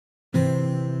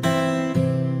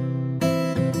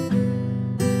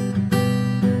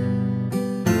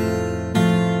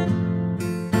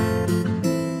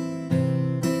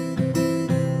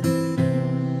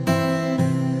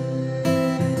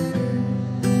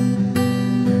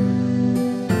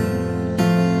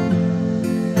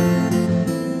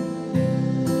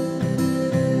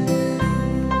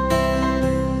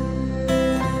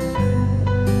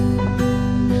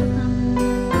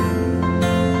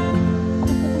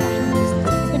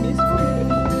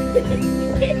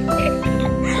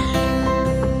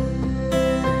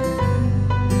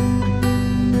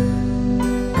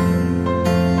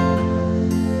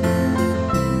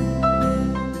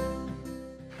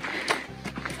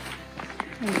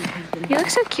You look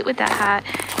so cute with that hat.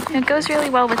 It goes really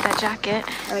well with that jacket.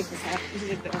 I like this hat. This is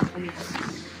like the only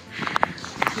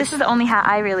hat. This is the only hat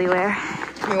I really wear.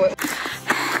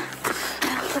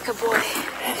 Look a boy.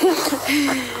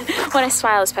 When I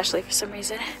smile, especially for some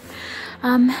reason.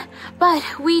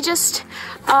 But we just,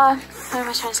 what am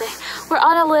I trying to say? We're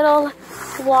on a little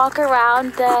walk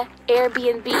around the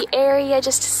Airbnb area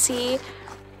just to see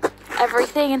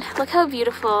everything, and look how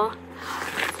beautiful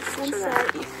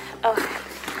sunset. Oh,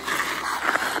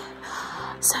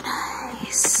 so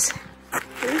nice.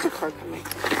 There's a car coming.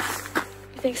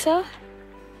 You think so?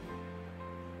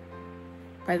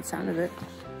 By the sound of it.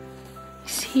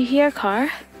 You hear a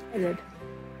car? I did.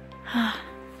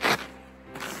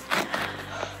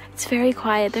 It's very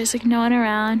quiet. There's like no one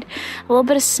around. A little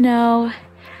bit of snow.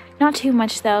 Not too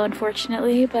much though,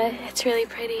 unfortunately, but it's really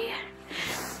pretty.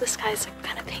 The sky's like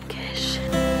kind of pinkish.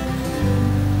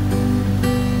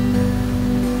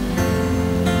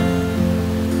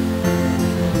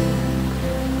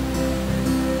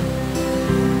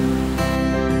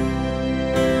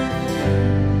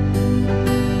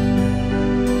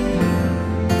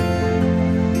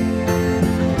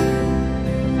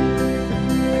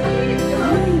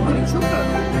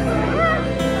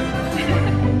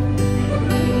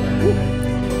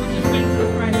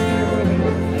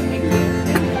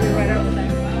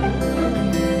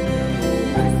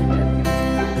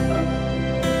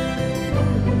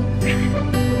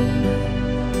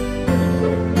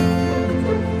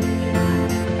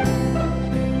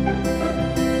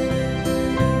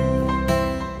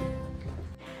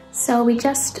 So we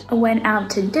just went out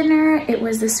to dinner. It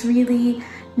was this really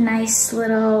nice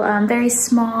little, very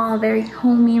small, very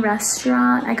homey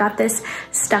restaurant. I got this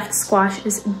stuffed squash. It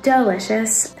was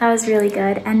delicious. That was really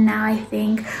good. And now I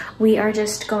think we are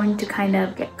just going to kind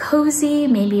of get cozy,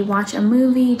 maybe watch a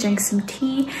movie, drink some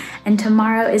tea. And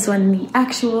tomorrow is when the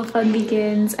actual fun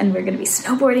begins, and we're gonna be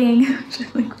snowboarding, which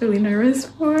I'm like really nervous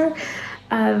for.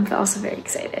 But also very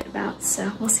excited about,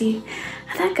 so we'll see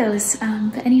how that goes.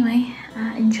 But anyway,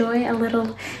 enjoy a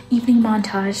little evening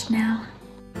montage now.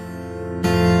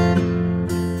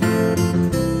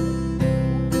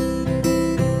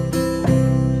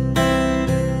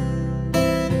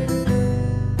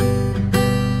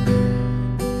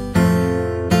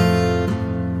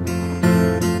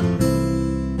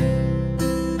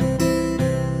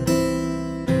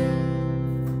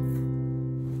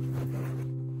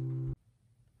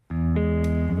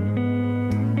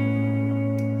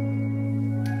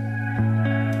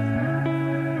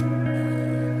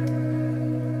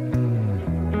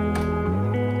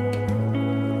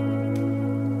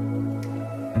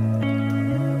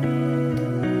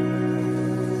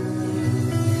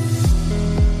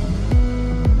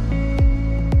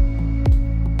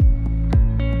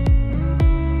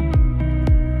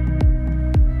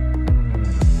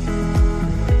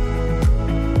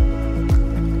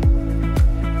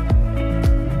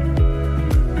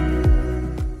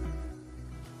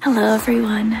 Hello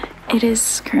everyone. It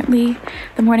is currently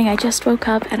the morning. I just woke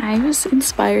up and I was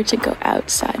inspired to go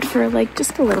outside for like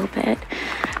just a little bit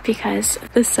because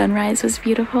the sunrise was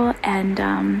beautiful, and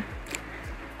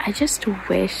I just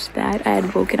wish that I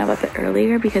had woken up a bit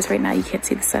earlier because right now you can't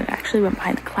see the sun. It actually went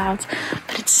behind the clouds,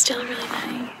 but it's still really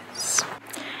nice.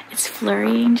 It's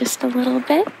flurrying just a little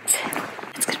bit.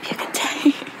 It's gonna be a good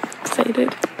day.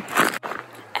 Excited.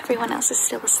 Everyone else is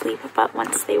still asleep, but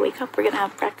once they wake up, we're gonna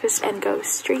have breakfast and go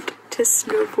straight to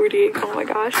snowboarding. Oh my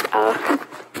gosh.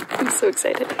 I'm so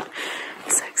excited. I'm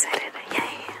so excited.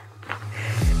 Yay.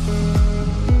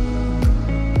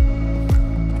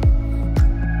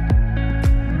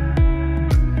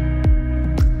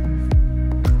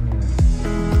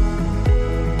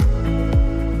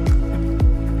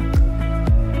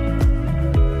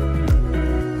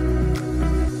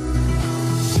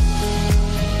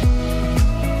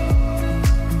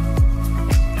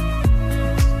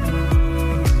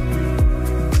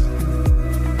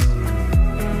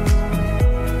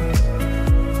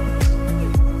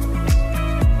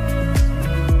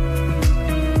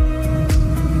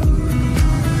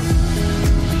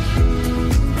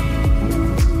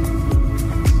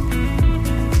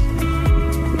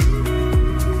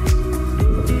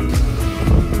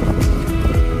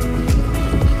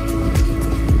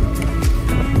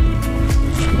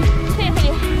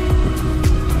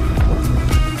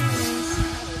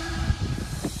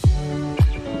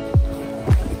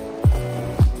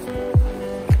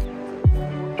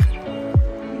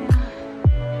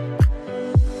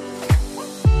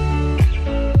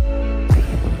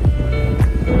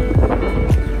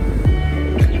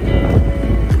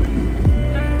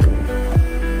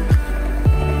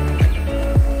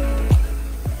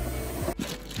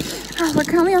 Oh, we're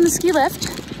currently on the ski lift.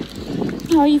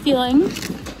 How are you feeling?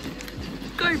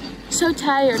 Good. So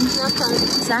tired. Not tired.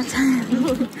 Snack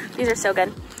time. These are so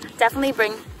good. Definitely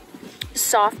bring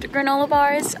soft granola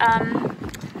bars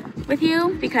with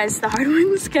you, because the hard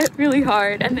ones get really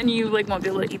hard and then you like won't be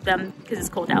able to eat them because it's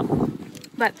cold out.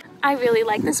 But I really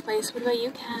like this place. What about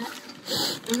you, Kat?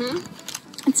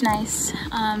 It's nice.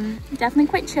 Definitely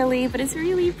quite chilly, but it's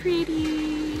really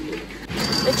pretty.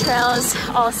 The trails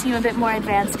all seem a bit more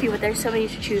advanced too, but there's so many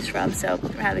to choose from, so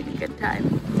we're having a good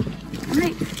time. All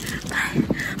right, bye.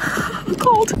 I'm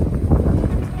cold.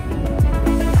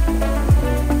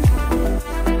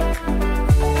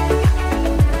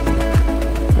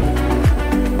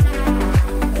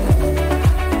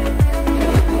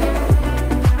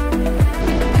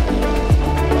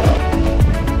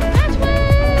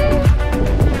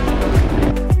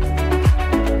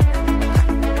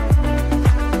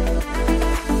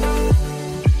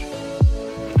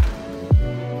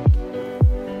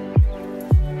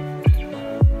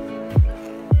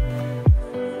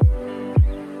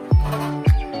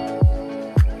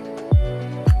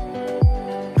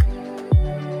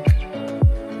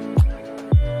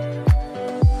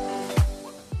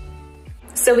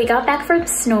 So we got back from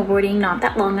snowboarding not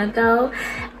that long ago,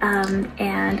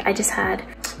 and I just had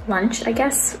lunch, I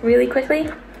guess, really quickly.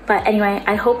 But anyway,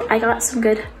 I hope I got some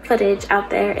good footage out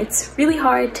there. It's really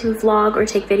hard to vlog or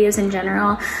take videos in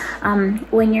general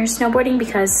when you're snowboarding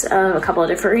because of a couple of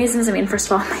different reasons. I mean, first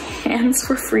of all, my hands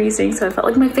were freezing, so I felt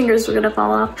like my fingers were gonna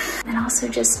fall off. And also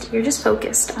you're just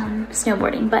focused on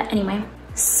snowboarding. But anyway,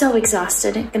 so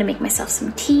exhausted. Gonna make myself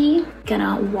some tea,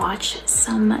 gonna watch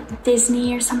some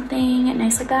Disney or something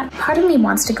nice like that. Part of me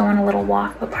wants to go on a little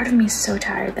walk, but part of me is so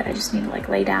tired that I just need to like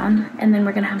lay down, and then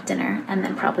we're gonna have dinner and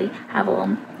then probably have a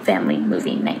little family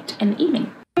movie night in the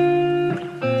evening.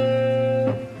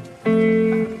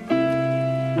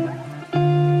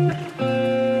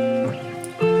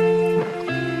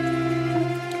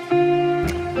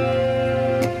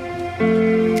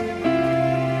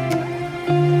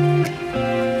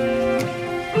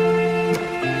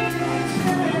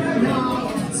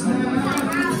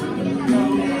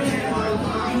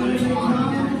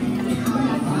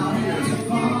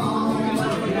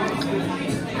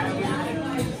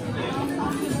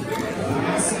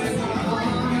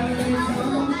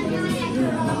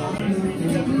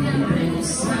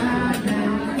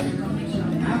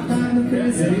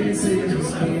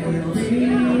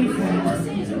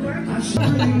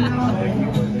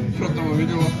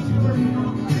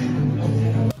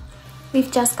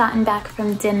 We've just gotten back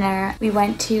from dinner. We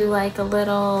went to like a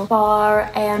little bar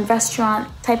and restaurant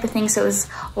type of thing, so it was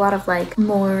a lot of like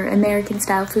more American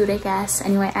style food, I guess.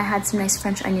 Anyway, I had some nice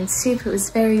French onion soup. It was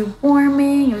very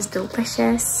warming, it was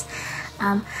delicious.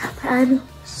 But I'm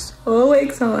so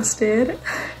exhausted.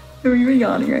 I'm even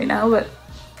yawning right now, but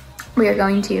we are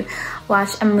going to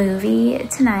watch a movie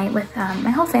tonight with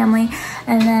my whole family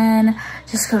and then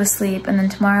just go to sleep. And then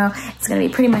tomorrow it's gonna be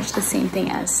pretty much the same thing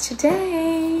as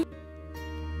today.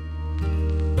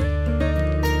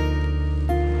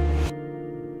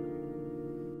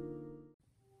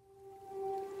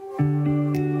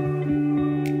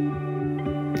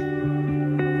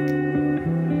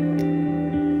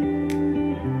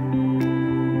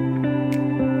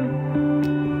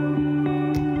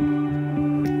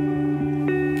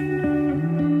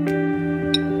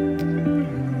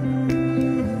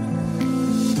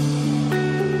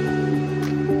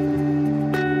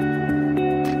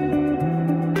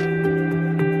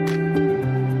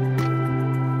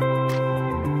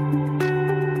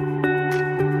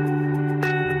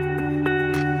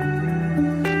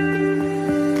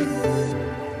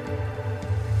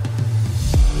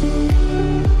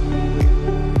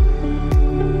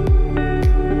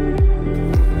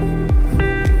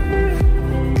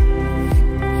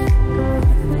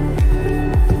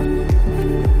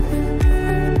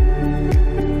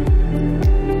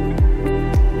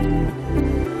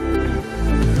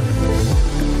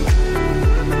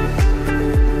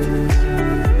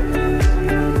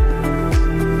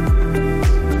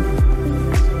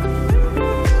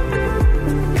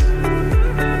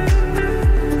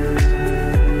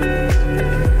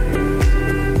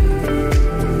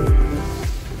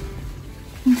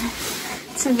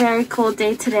 It's a very cold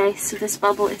day today, so this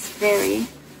bubble is very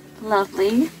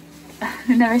lovely.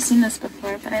 I've never seen this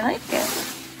before, but I like it.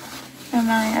 Oh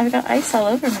my, I've got ice all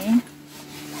over me.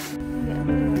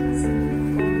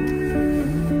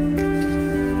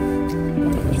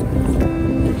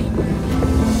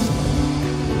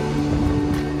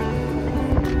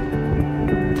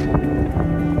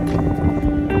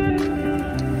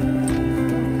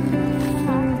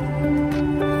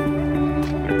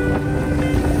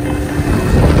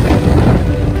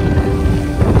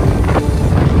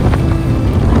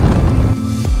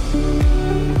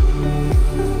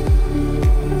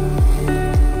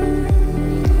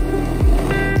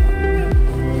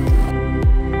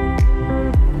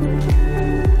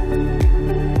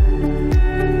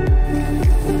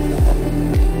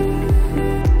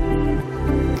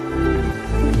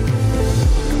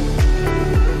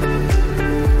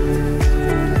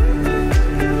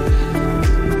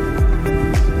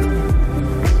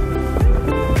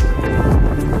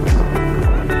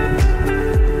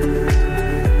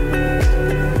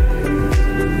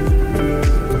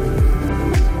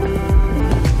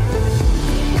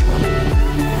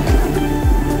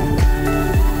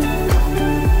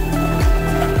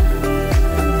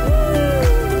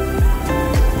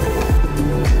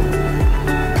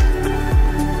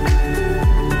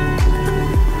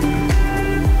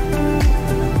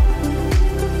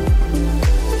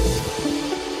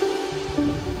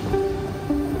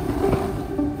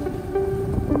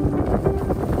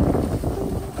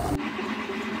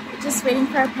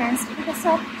 our parents to pick us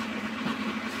up.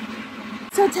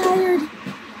 So tired,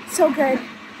 so good.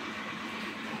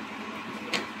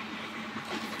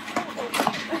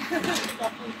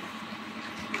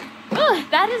 Oh,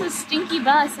 that is a stinky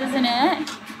bus, isn't it?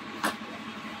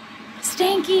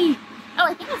 Stinky. Oh,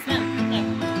 I think it's them.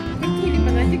 Yeah.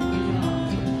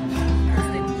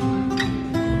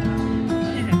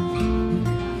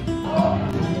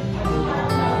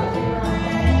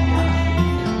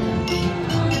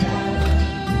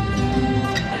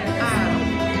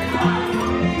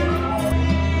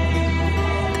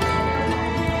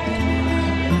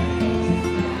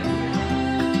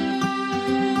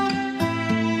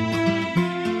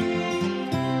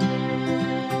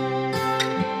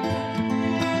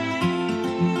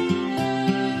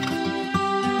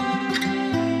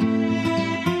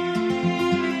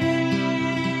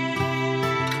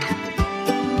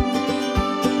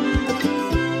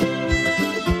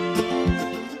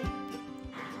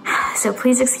 So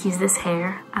please excuse this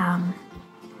hair,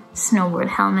 snowboard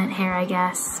helmet hair, I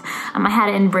guess. I had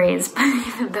it in braids, but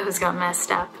even those got messed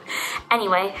up.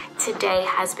 Anyway, today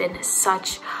has been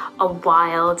such a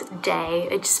wild day.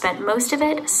 I just spent most of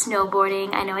it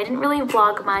snowboarding. I know I didn't really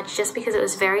vlog much just because it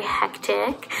was very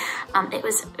hectic. It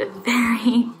was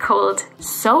very cold,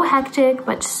 so hectic,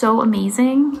 but so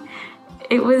amazing.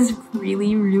 It was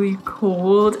really, really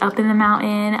cold up in the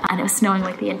mountain, and it was snowing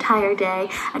like the entire day.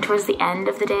 And towards the end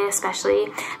of the day especially,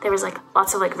 there was like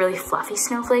lots of like really fluffy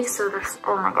snowflakes. So this,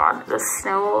 oh my God, the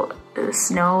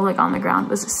snow like on the ground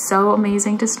was so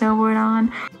amazing to snowboard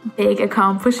on. Big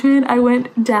accomplishment. I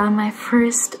went down my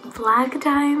first black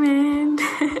diamond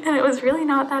and it was really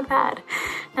not that bad.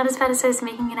 Not as bad as I was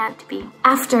making it out to be.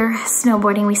 After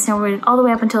snowboarding, we snowboarded all the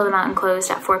way up until the mountain closed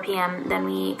at 4 p.m. Then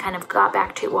we kind of got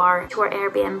back to our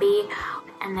Airbnb,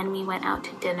 and then we went out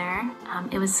to dinner.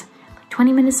 It was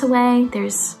 20 minutes away.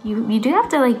 You do have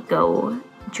to like go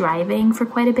driving for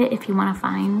quite a bit if you want to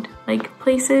find like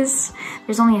places.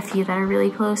 There's only a few that are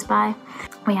really close by.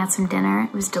 We had some dinner,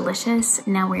 it was delicious.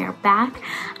 Now we are back.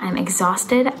 I'm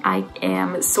exhausted. I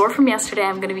am sore from yesterday.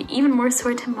 I'm gonna be even more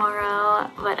sore tomorrow,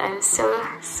 but I'm so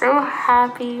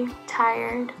happy,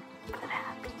 tired, but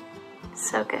happy.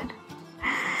 So good.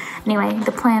 Anyway,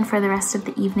 the plan for the rest of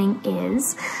the evening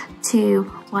is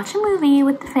to watch a movie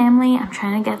with the family. I'm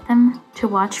trying to get them to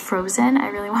watch Frozen. I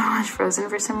really want to watch Frozen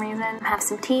for some reason. Have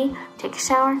some tea, take a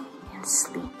shower, and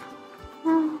sleep.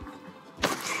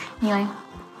 Anyway,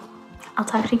 I'll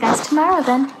talk to you guys tomorrow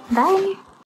then. Bye.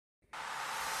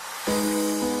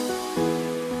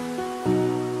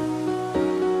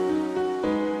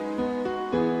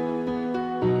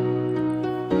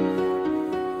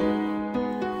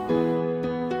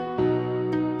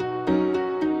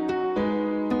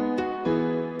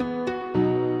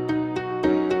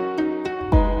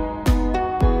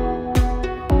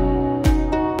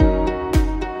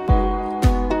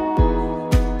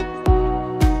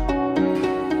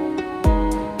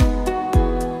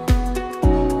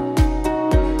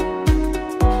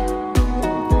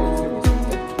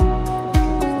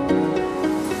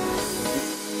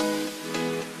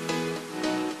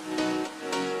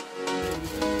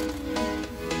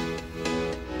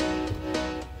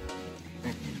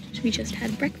 We just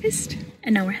had breakfast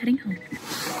and now we're heading home.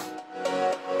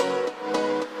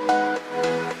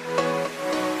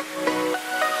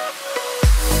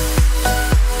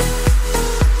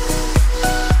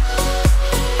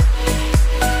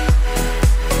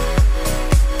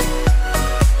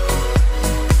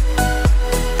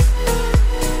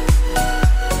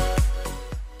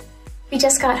 We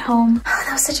just got home. Oh,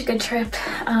 that was such a good trip.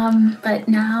 But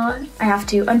now I have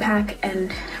to unpack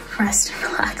and rest and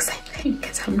relax, I think,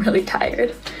 because I'm really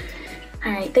tired.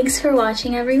 All right, thanks for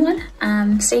watching, everyone.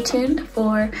 Stay tuned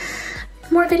for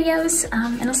more videos,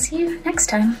 and I'll see you next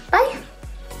time. Bye.